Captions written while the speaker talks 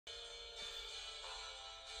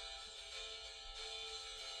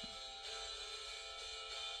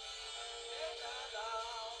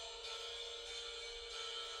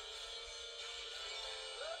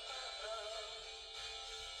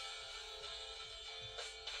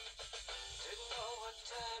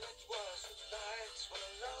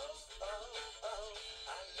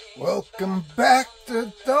Welcome back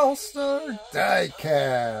to All-Star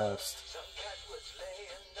Diecast.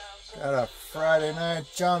 Got a Friday night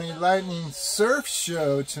Johnny Lightning surf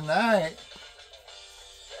show tonight.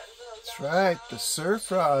 That's right, the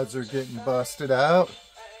surf rods are getting busted out.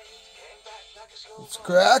 Let's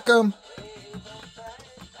crack them.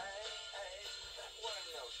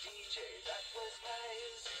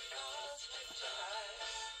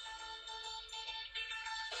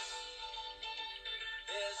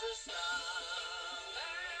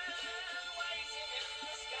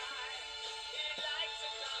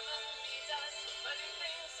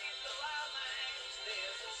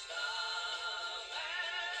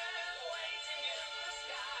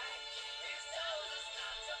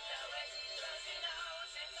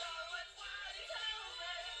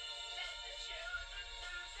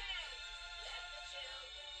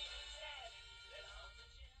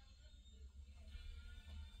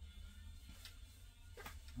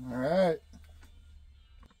 Alright.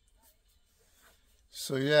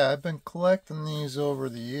 So yeah, I've been collecting these over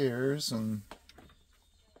the years, and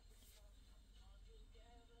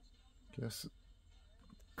guess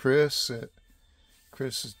Chris at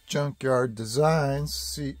Chris's Junkyard Designs,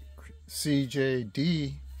 CJD,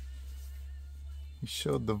 he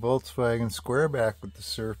showed the Volkswagen Squareback with the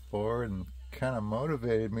surfboard and kind of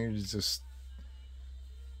motivated me to just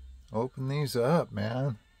open these up,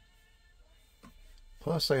 man.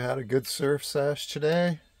 Plus, I had a good surf sesh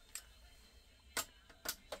today.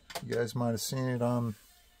 You guys might have seen it on,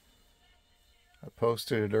 I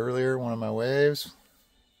posted it earlier, one of my waves.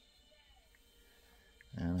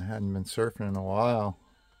 And I hadn't been surfing in a while.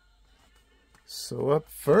 So up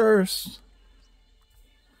first,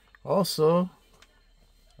 also,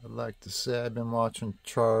 I'd like to say I've been watching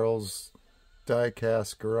Charles'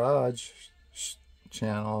 Diecast Garage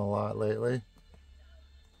channel a lot lately.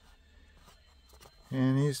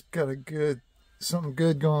 And he's got something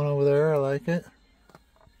good going over there. I like it.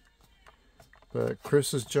 But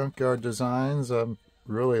Chris's Junkyard Designs, I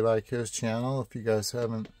really like his channel. If you guys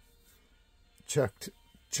haven't checked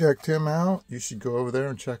him out, you should go over there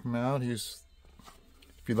and check him out. If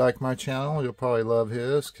you like my channel, you'll probably love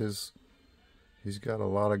his, because he's got a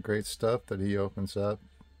lot of great stuff that he opens up.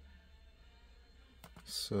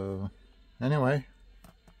 So anyway,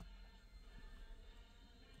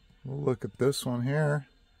 we'll look at this one here.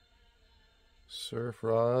 Surf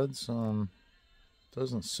rods.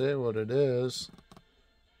 Doesn't say what it is.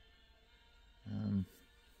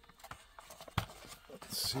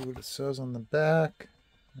 Let's see what it says on the back.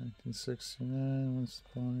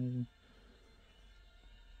 1969.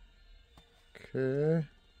 Okay.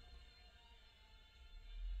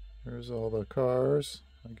 There's all the cars.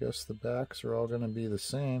 I guess the backs are all going to be the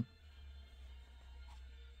same.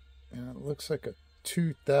 And it looks like a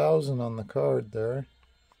 2000 on the card there.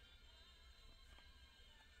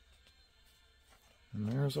 And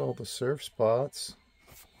there's all the surf spots.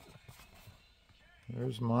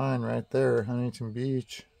 There's mine right there, Huntington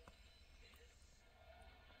Beach.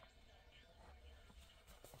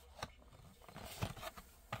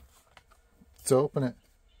 Let's open it.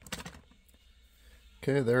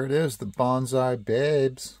 Okay, there it is, the Bonsai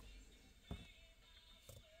Babes.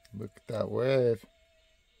 Look at that wave.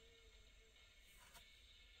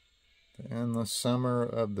 The endless summer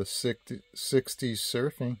of the 60s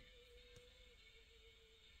surfing.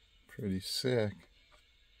 Pretty sick.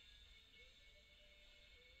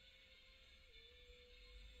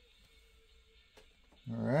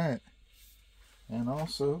 Alright. And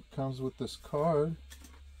also comes with this card.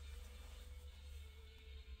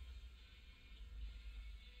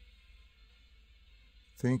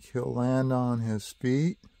 Think he'll land on his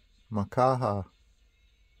feet. Makaha.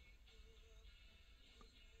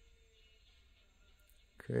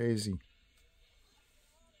 Crazy.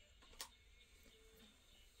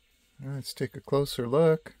 All right, let's take a closer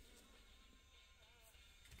look.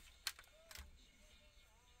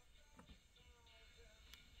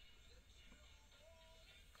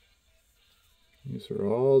 These are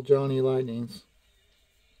all Johnny Lightnings.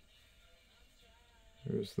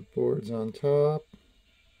 There's the boards on top.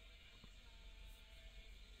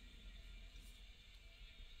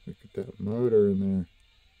 Look at that motor in there.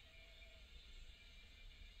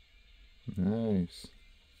 Nice.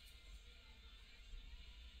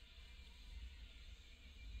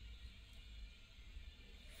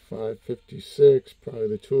 .556, probably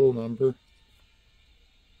the tool number.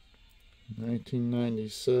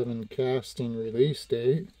 1997 casting release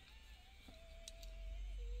date.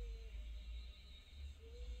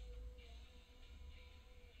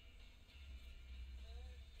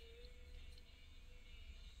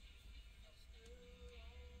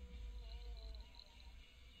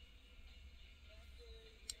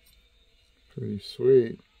 Pretty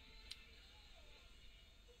sweet.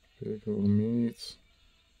 Big little meats.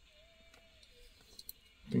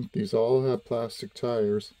 I think these all have plastic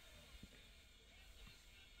tires.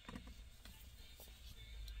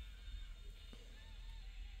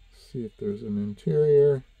 See if there's an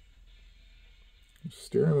interior. The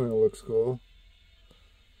steering wheel looks cool.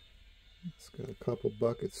 It's got a couple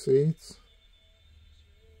bucket seats.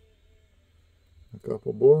 A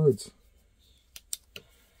couple boards.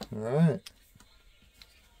 Alright.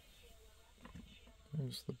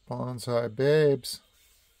 There's the Bonsai Babes.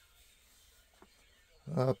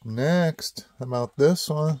 Up next, how about this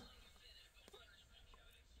one?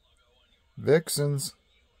 Vixens.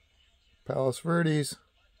 Palos Verdes.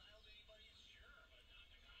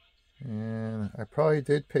 And I probably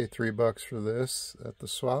did pay $3 for this at the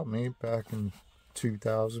swap meet back in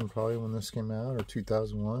 2000, probably when this came out, or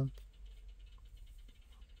 2001.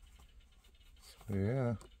 So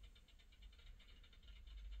yeah.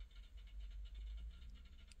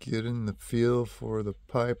 Getting the feel for the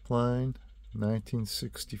pipeline.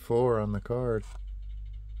 1964 on the card.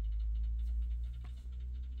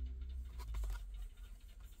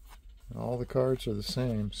 All the cards are the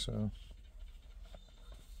same, so.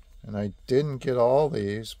 And I didn't get all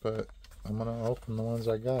these, but I'm going to open the ones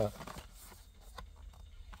I got.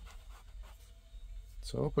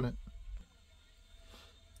 Let's open it.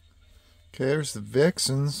 Okay, there's the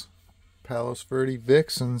Vixens. Palos Verdes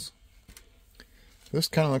Vixens. This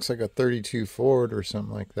kind of looks like a 32 Ford or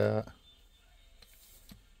something like that.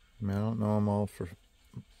 I mean, I don't know them all for,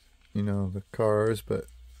 you know, the cars, but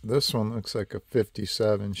this one looks like a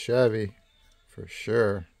 57 Chevy for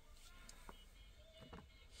sure.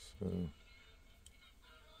 So,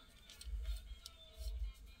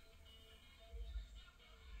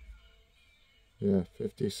 yeah,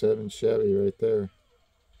 57 Chevy right there.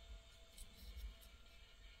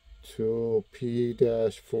 Tool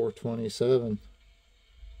P-427.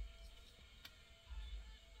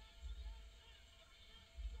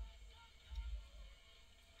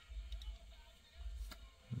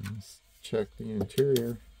 Let's check the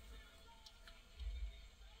interior.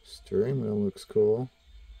 Steering wheel looks cool.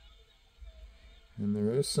 And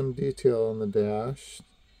there is some detail on the dash.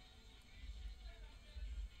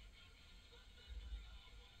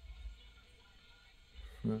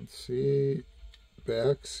 Front seat,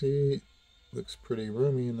 back seat. Looks pretty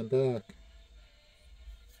roomy in the back.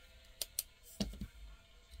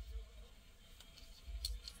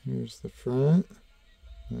 Here's the front.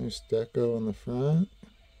 Nice deco on the front.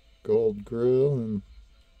 Gold grille and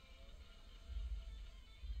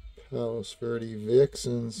Palos Verdes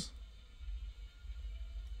Vixens.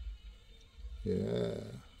 Yeah.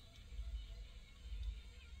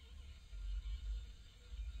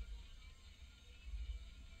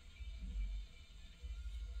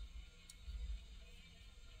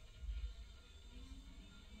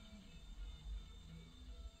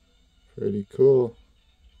 Pretty cool.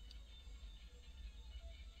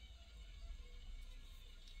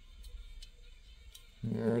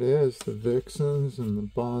 There it is, the Vixens and the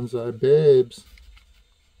Bonsai Babes.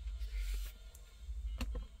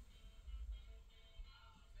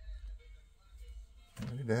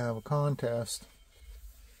 Ready to have a contest.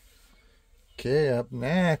 Okay, up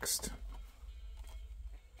next,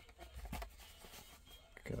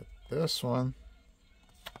 got this one.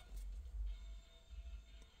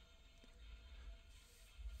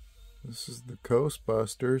 This is the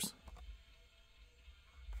Coastbusters.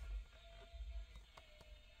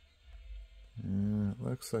 Yeah, it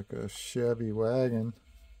looks like a Chevy wagon.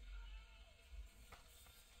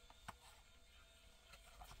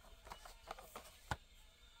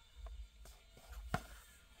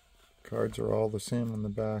 Cards are all the same on the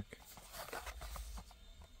back.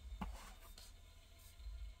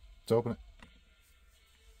 Let's open it.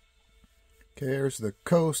 Okay, here's the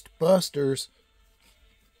Coastbusters.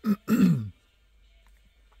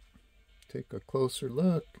 Take a closer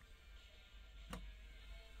look.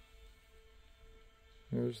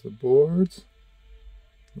 There's the boards.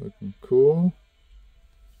 Looking cool.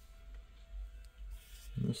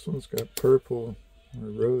 And this one's got purple or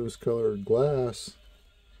rose colored glass.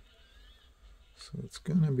 So it's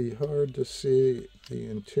going to be hard to see the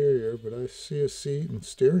interior, but I see a seat and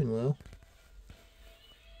steering wheel.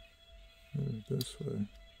 Move it this way.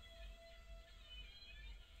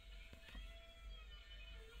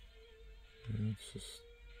 It's just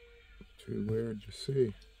too weird to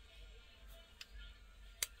see.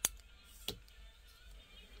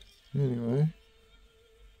 Anyway,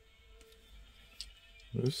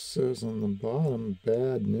 this says on the bottom,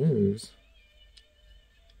 bad news.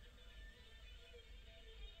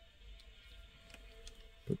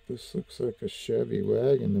 But This looks like a Chevy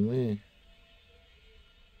wagon to me.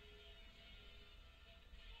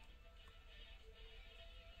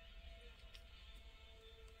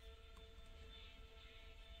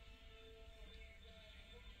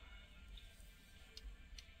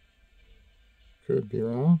 Could be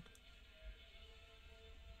wrong.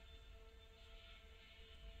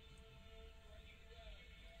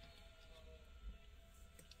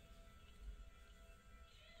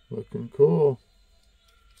 Looking cool.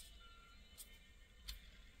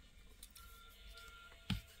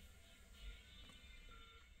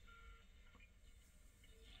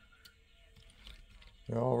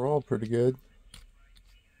 They all roll pretty good.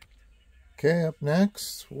 Okay, up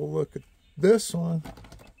next, we'll look at this one.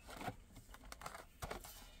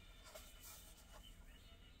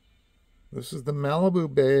 This is the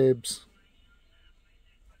Malibu Babes.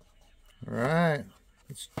 All right,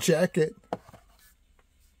 let's check it.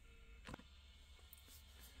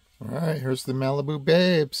 All right, here's the Malibu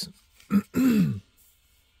Babes.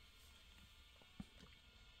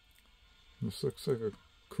 This looks like a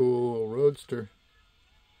cool little roadster.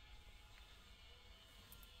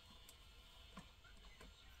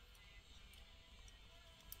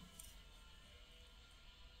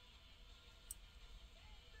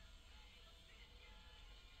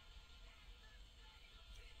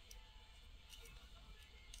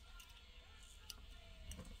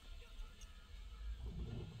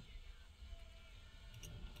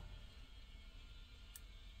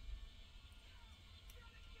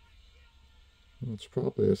 It's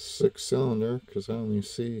probably a 6-cylinder because I only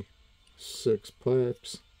see 6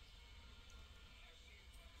 pipes.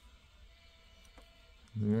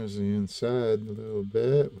 And there's the inside a little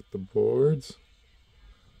bit with the boards.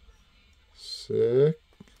 Sick.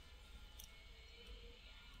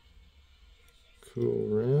 Cool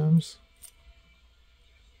rims.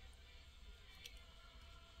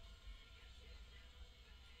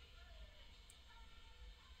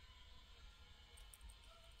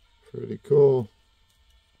 Pretty cool.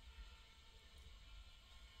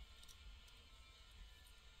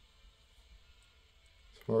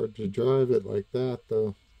 It's hard to drive it like that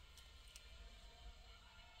though.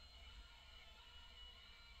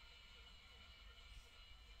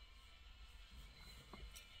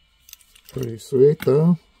 Pretty sweet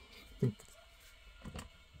though. And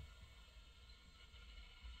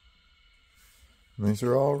these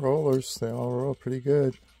are all rollers. They all roll pretty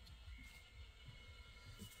good.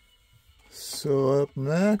 So up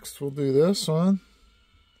next, we'll do this one.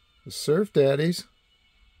 The Surf Daddies.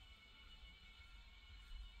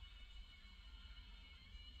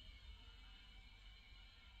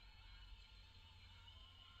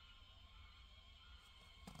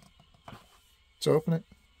 Let's open it.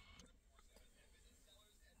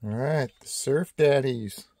 Alright, the Surf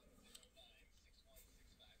Daddies.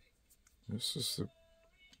 This is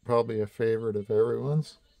probably a favorite of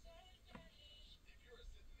everyone's.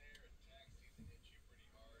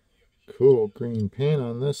 Cool green paint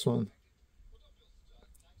on this one.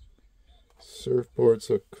 Surfboards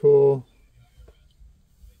look cool.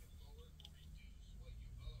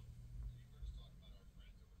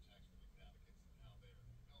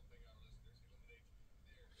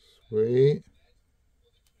 Sweet.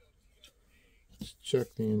 Let's check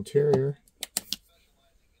the interior.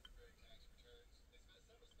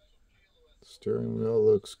 Steering wheel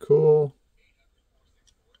looks cool.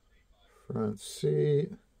 Front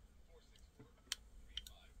seat.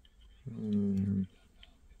 Nothing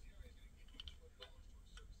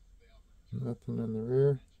in the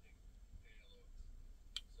rear.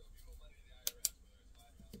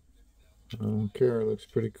 I don't care, it looks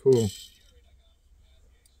pretty cool.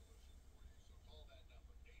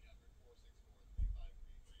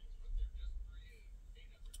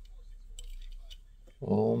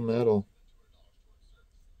 All metal.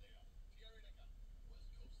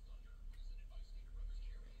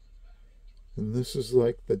 And this is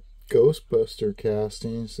like the Ghostbuster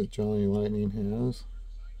castings that JohnnyLightning has.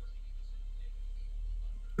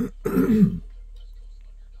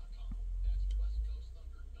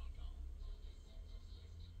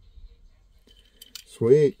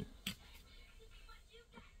 Sweet.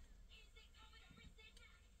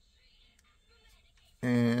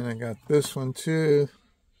 And I got this one too.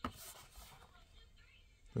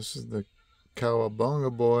 This is the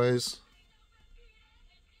Cowabunga Boys.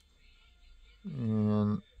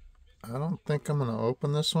 And I don't think I'm going to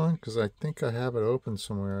open this one because I think I have it open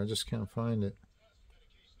somewhere. I just can't find it.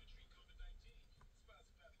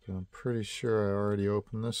 But I'm pretty sure I already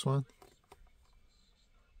opened this one.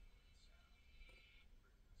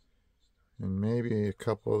 And maybe a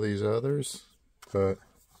couple of these others, but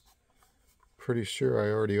pretty sure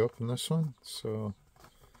I already opened this one, so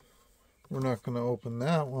we're not going to open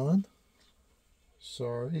that one.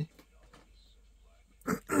 Sorry.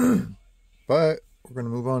 But we're going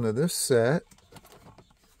to move on to this set.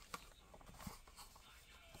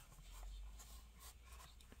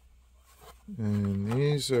 And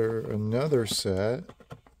these are another set.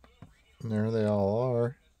 And there they all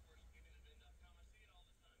are.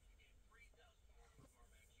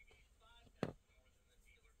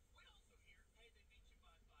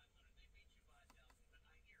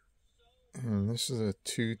 And this is a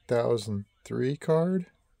 2003 card.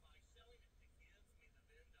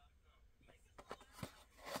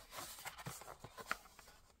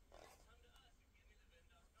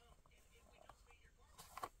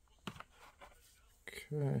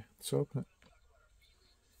 Okay, let's open it.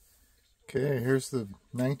 Okay, here's the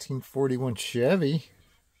 1941 Chevy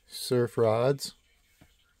surf rods.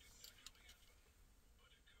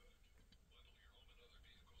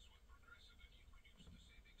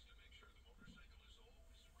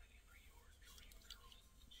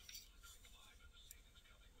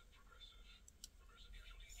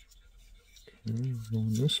 Okay,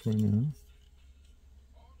 going this way now.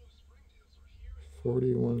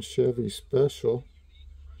 41 Chevy Special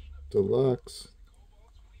Deluxe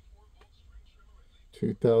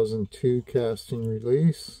 2002 casting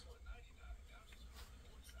release.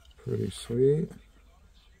 Pretty sweet.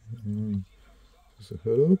 And does the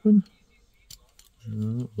hood open?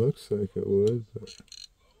 No, it looks like it would, but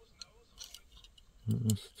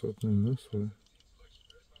unless it's opening this way.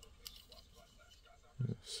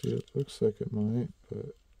 Yeah, see, it looks like it might,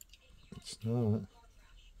 but it's not.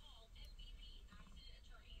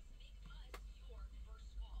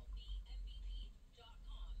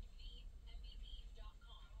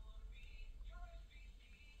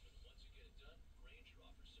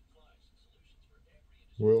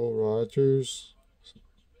 Will Rogers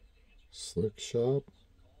Slick Shop,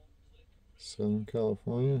 Southern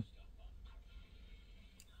California.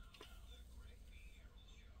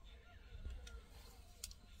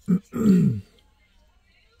 There's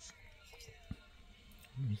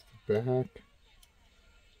the back.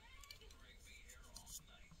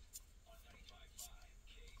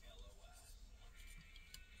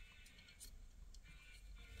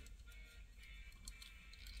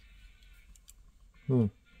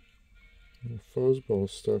 The fuzzball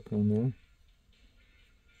stuck on there.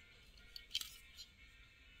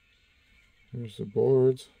 Here's the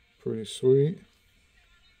boards, pretty sweet.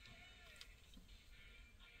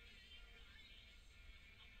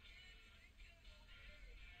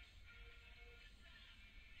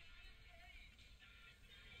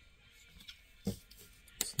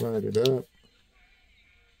 Slide it up.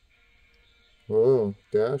 Whoa,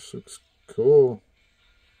 dash looks cool.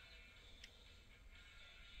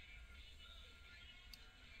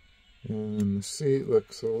 And the seat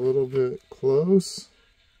looks a little bit close.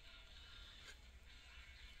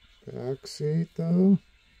 Back seat though.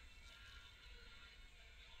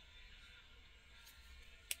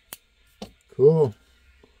 Cool.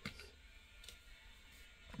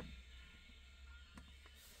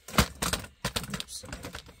 Oops.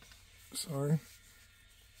 Sorry.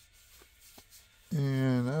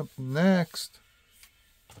 And up next,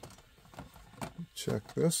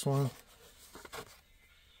 check this one.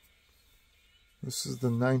 This is the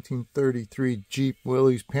 1933 Jeep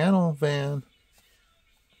Willys panel van.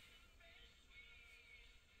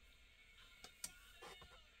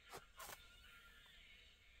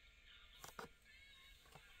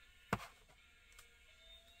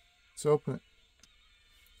 Let's open it.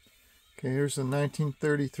 Okay, here's the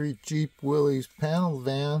 1933 Jeep Willys panel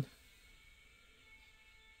van.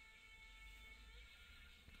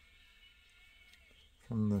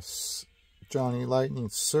 From the Johnny Lightning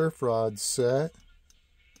surf rod set.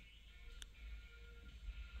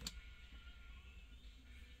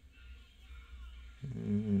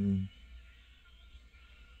 And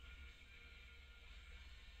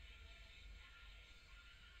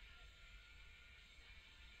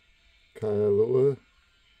Kailua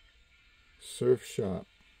Surf Shop.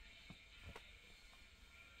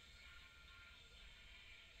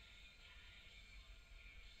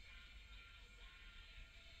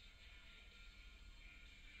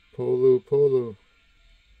 Polu Polu.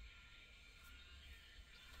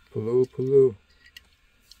 Pulu Pulu.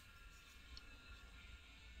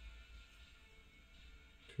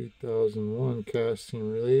 2001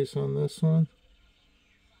 casting release on this one.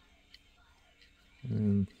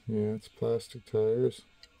 And yeah, it's plastic tires.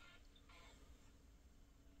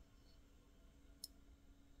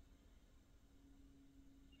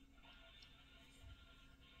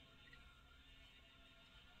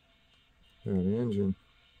 That engine.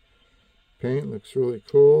 Paint looks really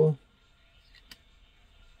cool.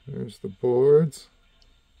 There's the boards.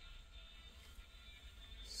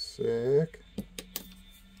 Sick.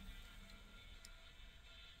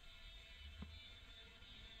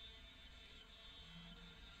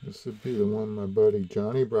 This would be the one my buddy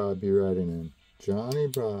Johnny Bra would be riding in. Johnny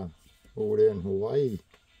Bra over there in Hawaii.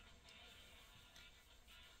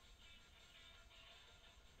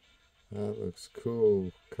 That looks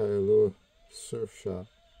cool. Kailua Surf Shop.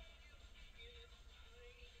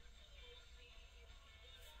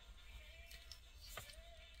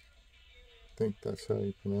 I think that's how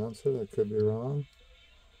you pronounce it. I could be wrong.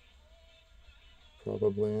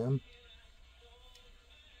 Probably am.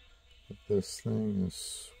 But this thing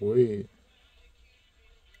is sweet.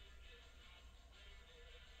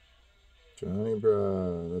 Johnny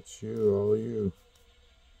Bra, that's you, all you.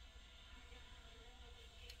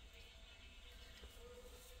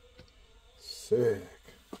 Sick.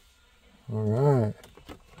 Alright,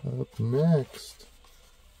 up next.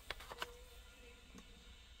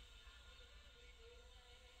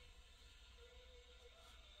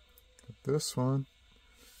 This one,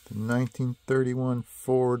 the 1931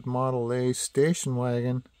 Ford Model A station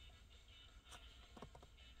wagon.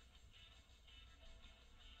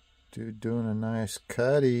 Dude doing a nice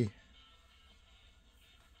cutty.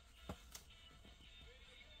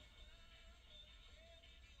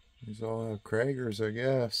 These all have Kragers, I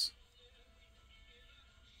guess.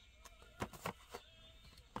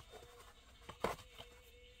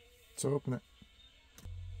 Let's open it.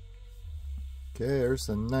 Okay, there's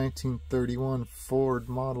the 1931 Ford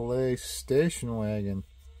Model A station wagon.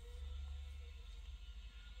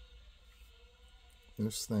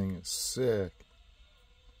 This thing is sick.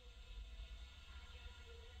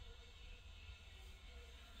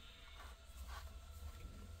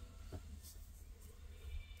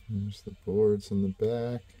 There's the boards in the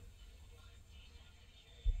back.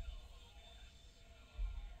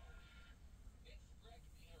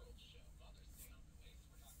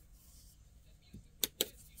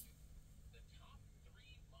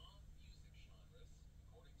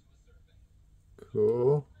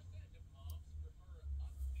 Cool.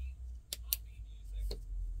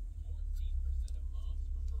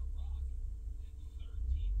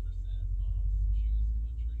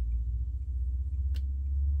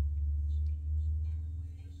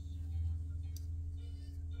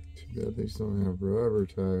 Too bad these don't have rubber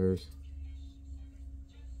tires.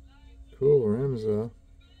 Cool rims though.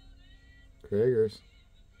 Kragers.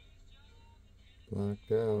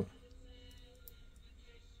 Blacked out.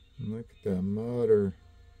 And look at that motor.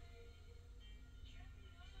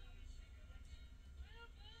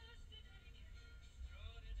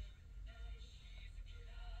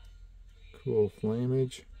 Cool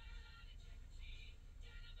flamage.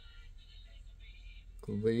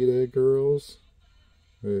 Goleta girls.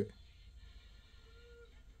 Wait.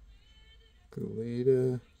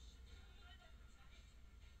 Goleta.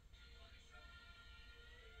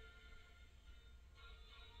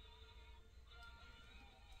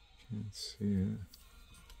 Can't see it.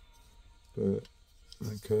 But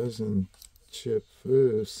my cousin Chip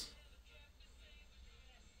Foose,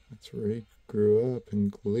 that's where he grew up,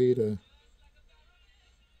 in Goleta.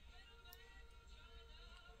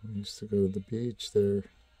 We used to go to the beach there.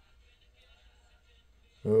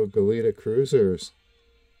 Oh, Goleta Cruisers.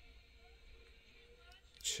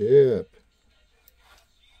 Chip.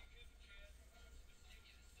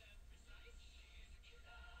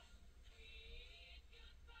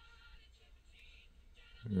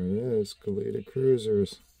 There it is, Goleta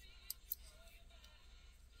Cruisers.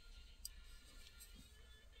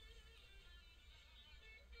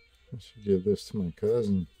 I should give this to my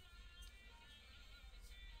cousin.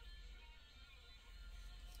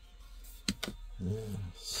 Yeah,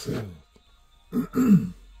 sick. Yeah,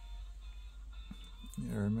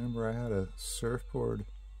 I remember I had a surfboard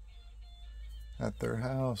at their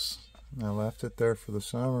house. And I left it there for the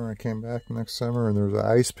summer. I came back next summer and there was an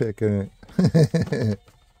ice pick in it.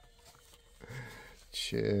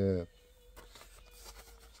 Chip.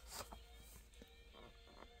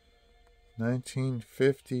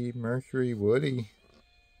 1950 Mercury Woody.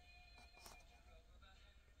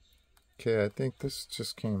 Okay, I think this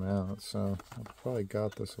just came out, so I probably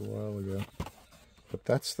got this a while ago. But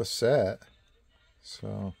that's the set.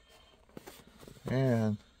 So,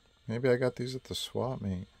 and maybe I got these at the swap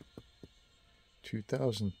meet.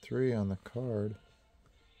 2003 on the card.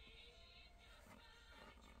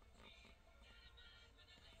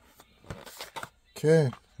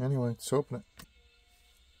 Okay, anyway, let's open it.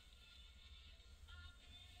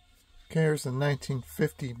 Okay, here's the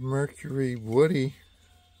 1950 Mercury Woody.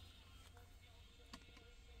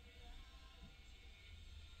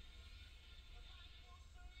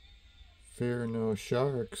 Fear no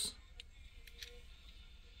sharks.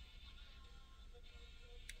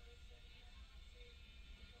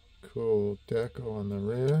 Cool deco on the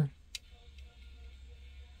rear.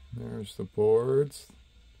 There's the boards.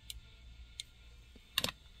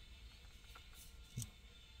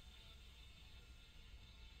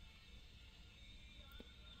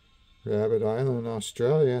 Rabbit Island,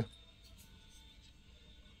 Australia.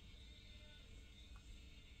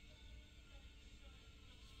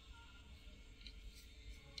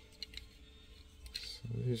 So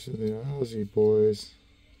these are the Aussie boys.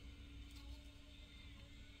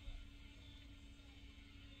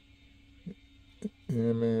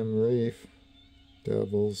 Reef,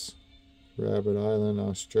 Devils, Rabbit Island,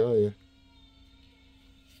 Australia.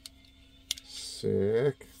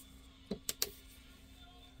 Sick.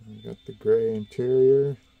 We got the gray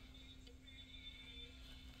interior.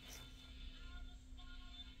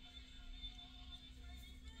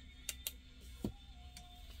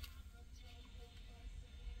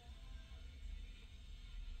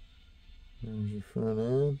 There's your front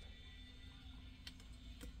end.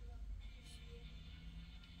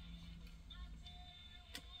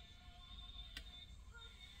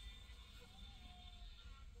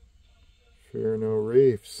 Fear no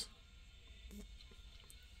reefs.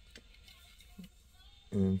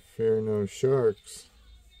 And fear no sharks.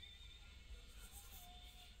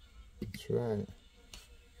 That's right.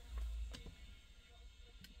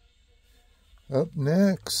 Up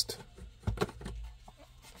next, got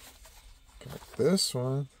this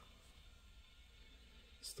one.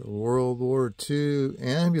 It's the World War II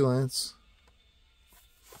ambulance.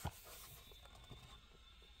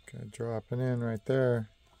 Got dropping in right there.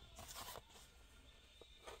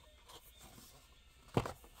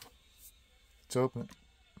 Let's open it.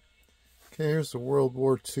 Okay, here's the World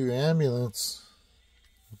War II ambulance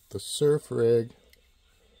with the surf rig.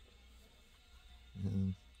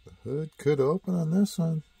 And the hood could open on this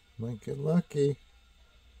one. Might get lucky.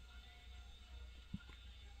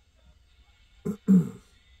 And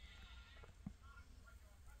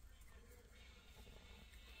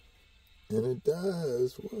it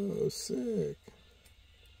does. Whoa, sick.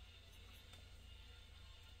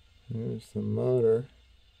 Here's the motor.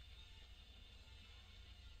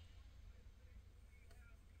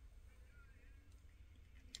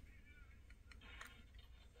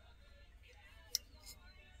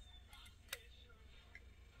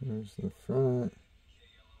 There's the front.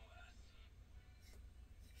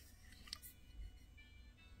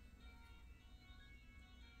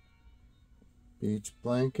 Beach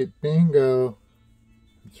blanket bingo.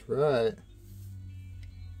 That's right.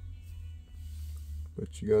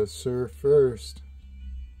 But you gotta surf first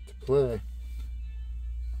to play.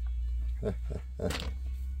 Here's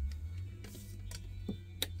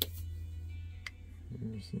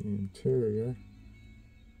the interior.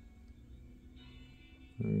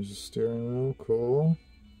 There's the steering wheel, cool.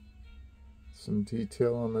 Some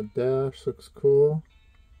detail on the dash, looks cool.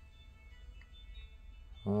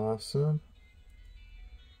 Awesome.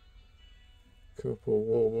 Couple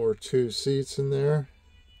World War II seats in there.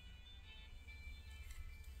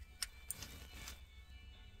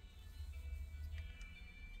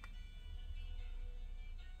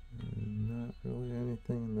 And not really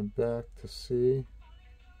anything in the back to see.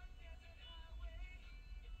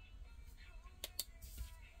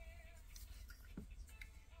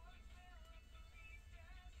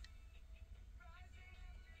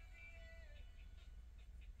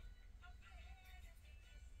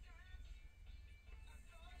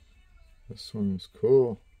 This one is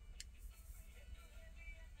cool.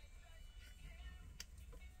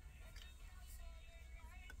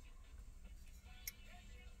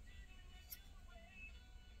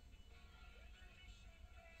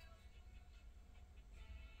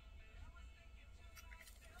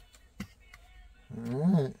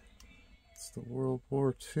 Alright, it's the World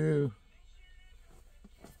War II.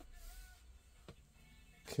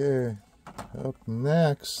 Okay, up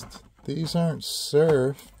next, these aren't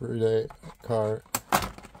surf related car.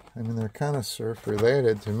 I mean, they're kind of surf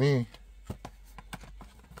related to me.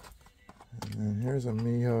 And then here's a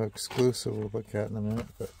Miho exclusive we'll look at in a minute.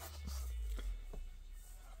 But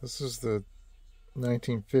this is the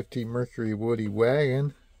 1950 Mercury Woody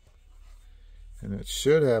wagon. And it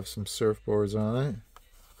should have some surfboards on it.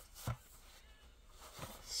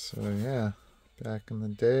 So yeah, back in the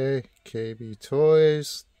day, KB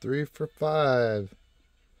Toys, 3 for $5.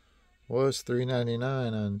 Was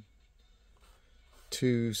 $3.99 on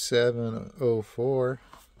 2704.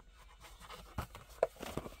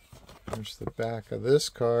 There's the back of this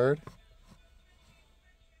card.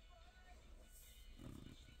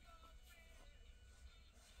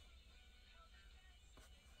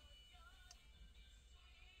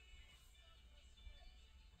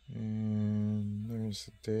 There's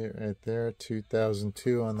the date right there,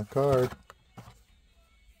 2002 on the card.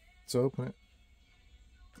 Let's open it.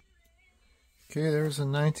 Okay, there's a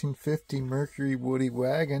 1950 Mercury Woody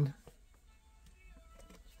wagon.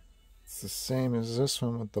 It's the same as this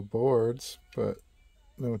one with the boards, but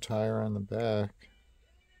no tire on the back.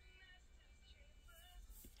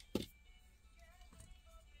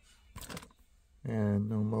 And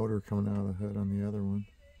no motor coming out of the hood on the other one.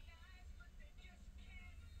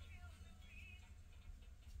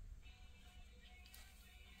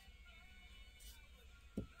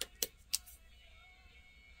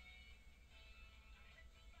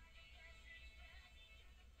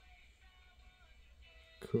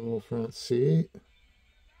 Cool front seat.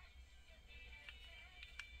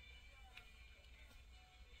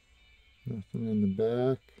 Nothing in the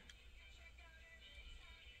back.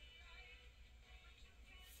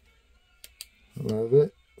 Love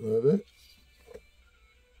it, love it.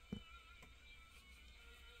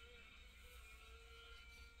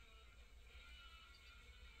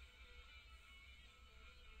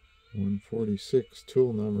 .146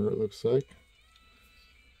 tool number, it looks like.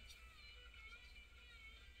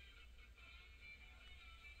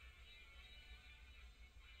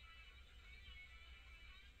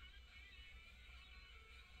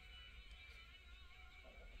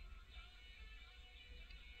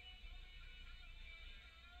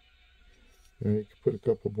 Yeah, you can put a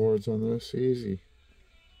couple boards on this, easy.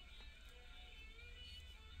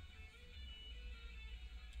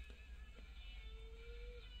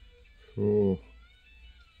 Cool.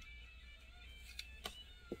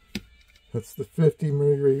 That's the 50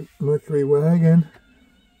 Mercury wagon.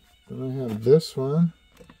 Then I have this one.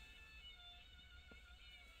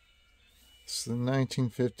 It's the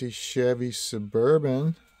 1950 Chevy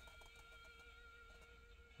Suburban.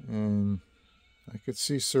 And I could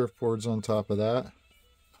see surfboards on top of that.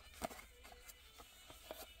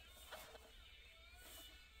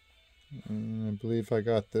 And I believe I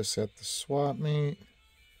got this at the swap meet.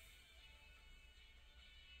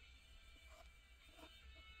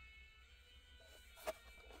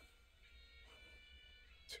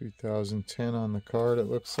 $2010 on the card, it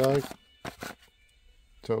looks like.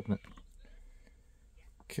 Let's open it.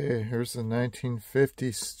 Okay, here's the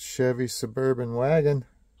 1950 Chevy Suburban wagon.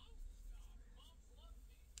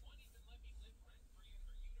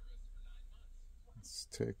 Let's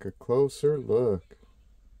take a closer look.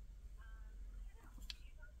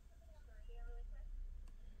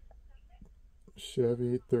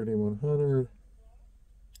 Chevy 3100.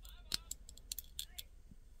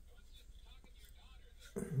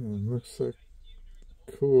 Looks like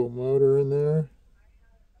a cool motor in there.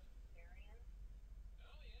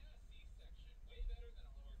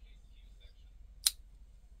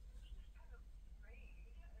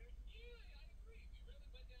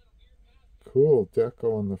 Cool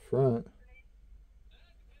deco on the front.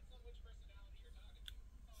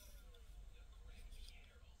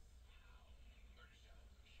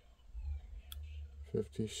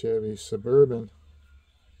 '50 Chevy Suburban.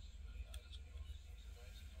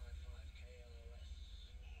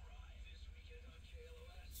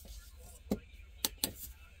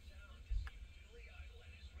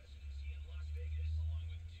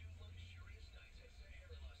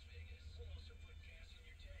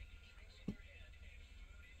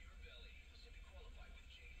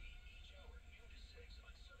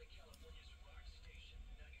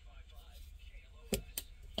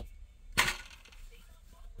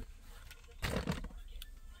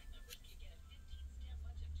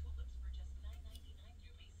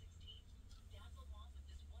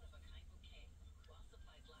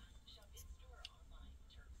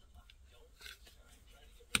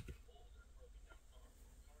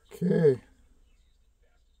 Okay,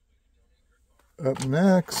 up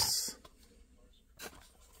next,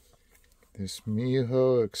 this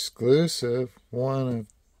Miho exclusive, one of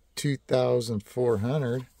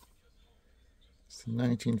 2,400. It's the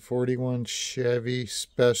 1941 Chevy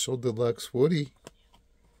Special Deluxe Woody.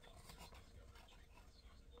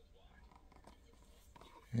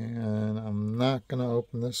 And I'm not going to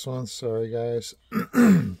open this one, sorry guys.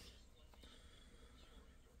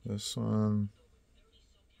 This one,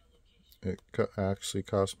 it actually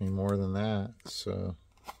cost me more than that, so.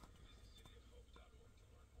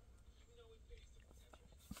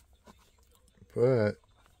 But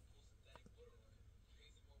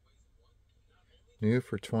new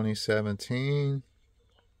for 2017.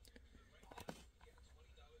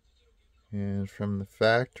 And from the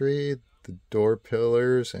factory, the door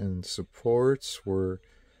pillars and supports were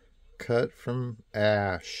cut from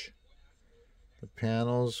ash. The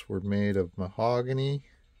panels were made of mahogany.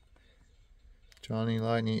 Johnny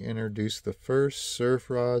Lightning introduced the first surf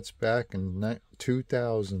rods back in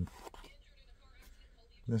 2000.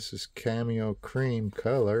 This is cameo cream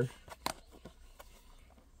color.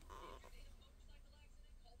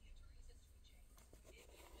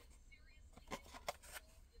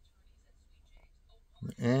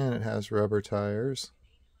 And it has rubber tires.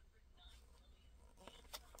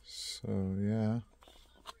 So yeah.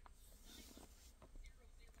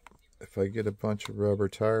 If I get a bunch of rubber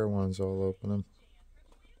tire ones, I'll open them.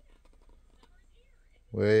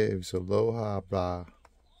 Waves, aloha, blah,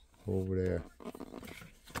 over there.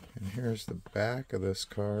 And here's the back of this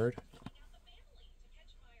card.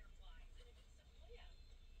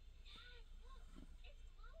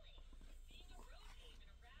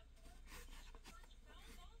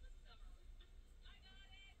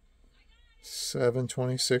 Seven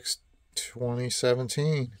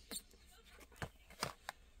 26/2017.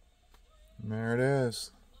 And there it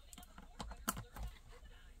is.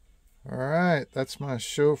 Alright, that's my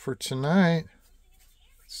show for tonight.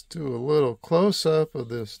 Let's do a little close-up of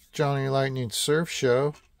this Johnny Lightning surf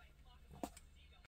show.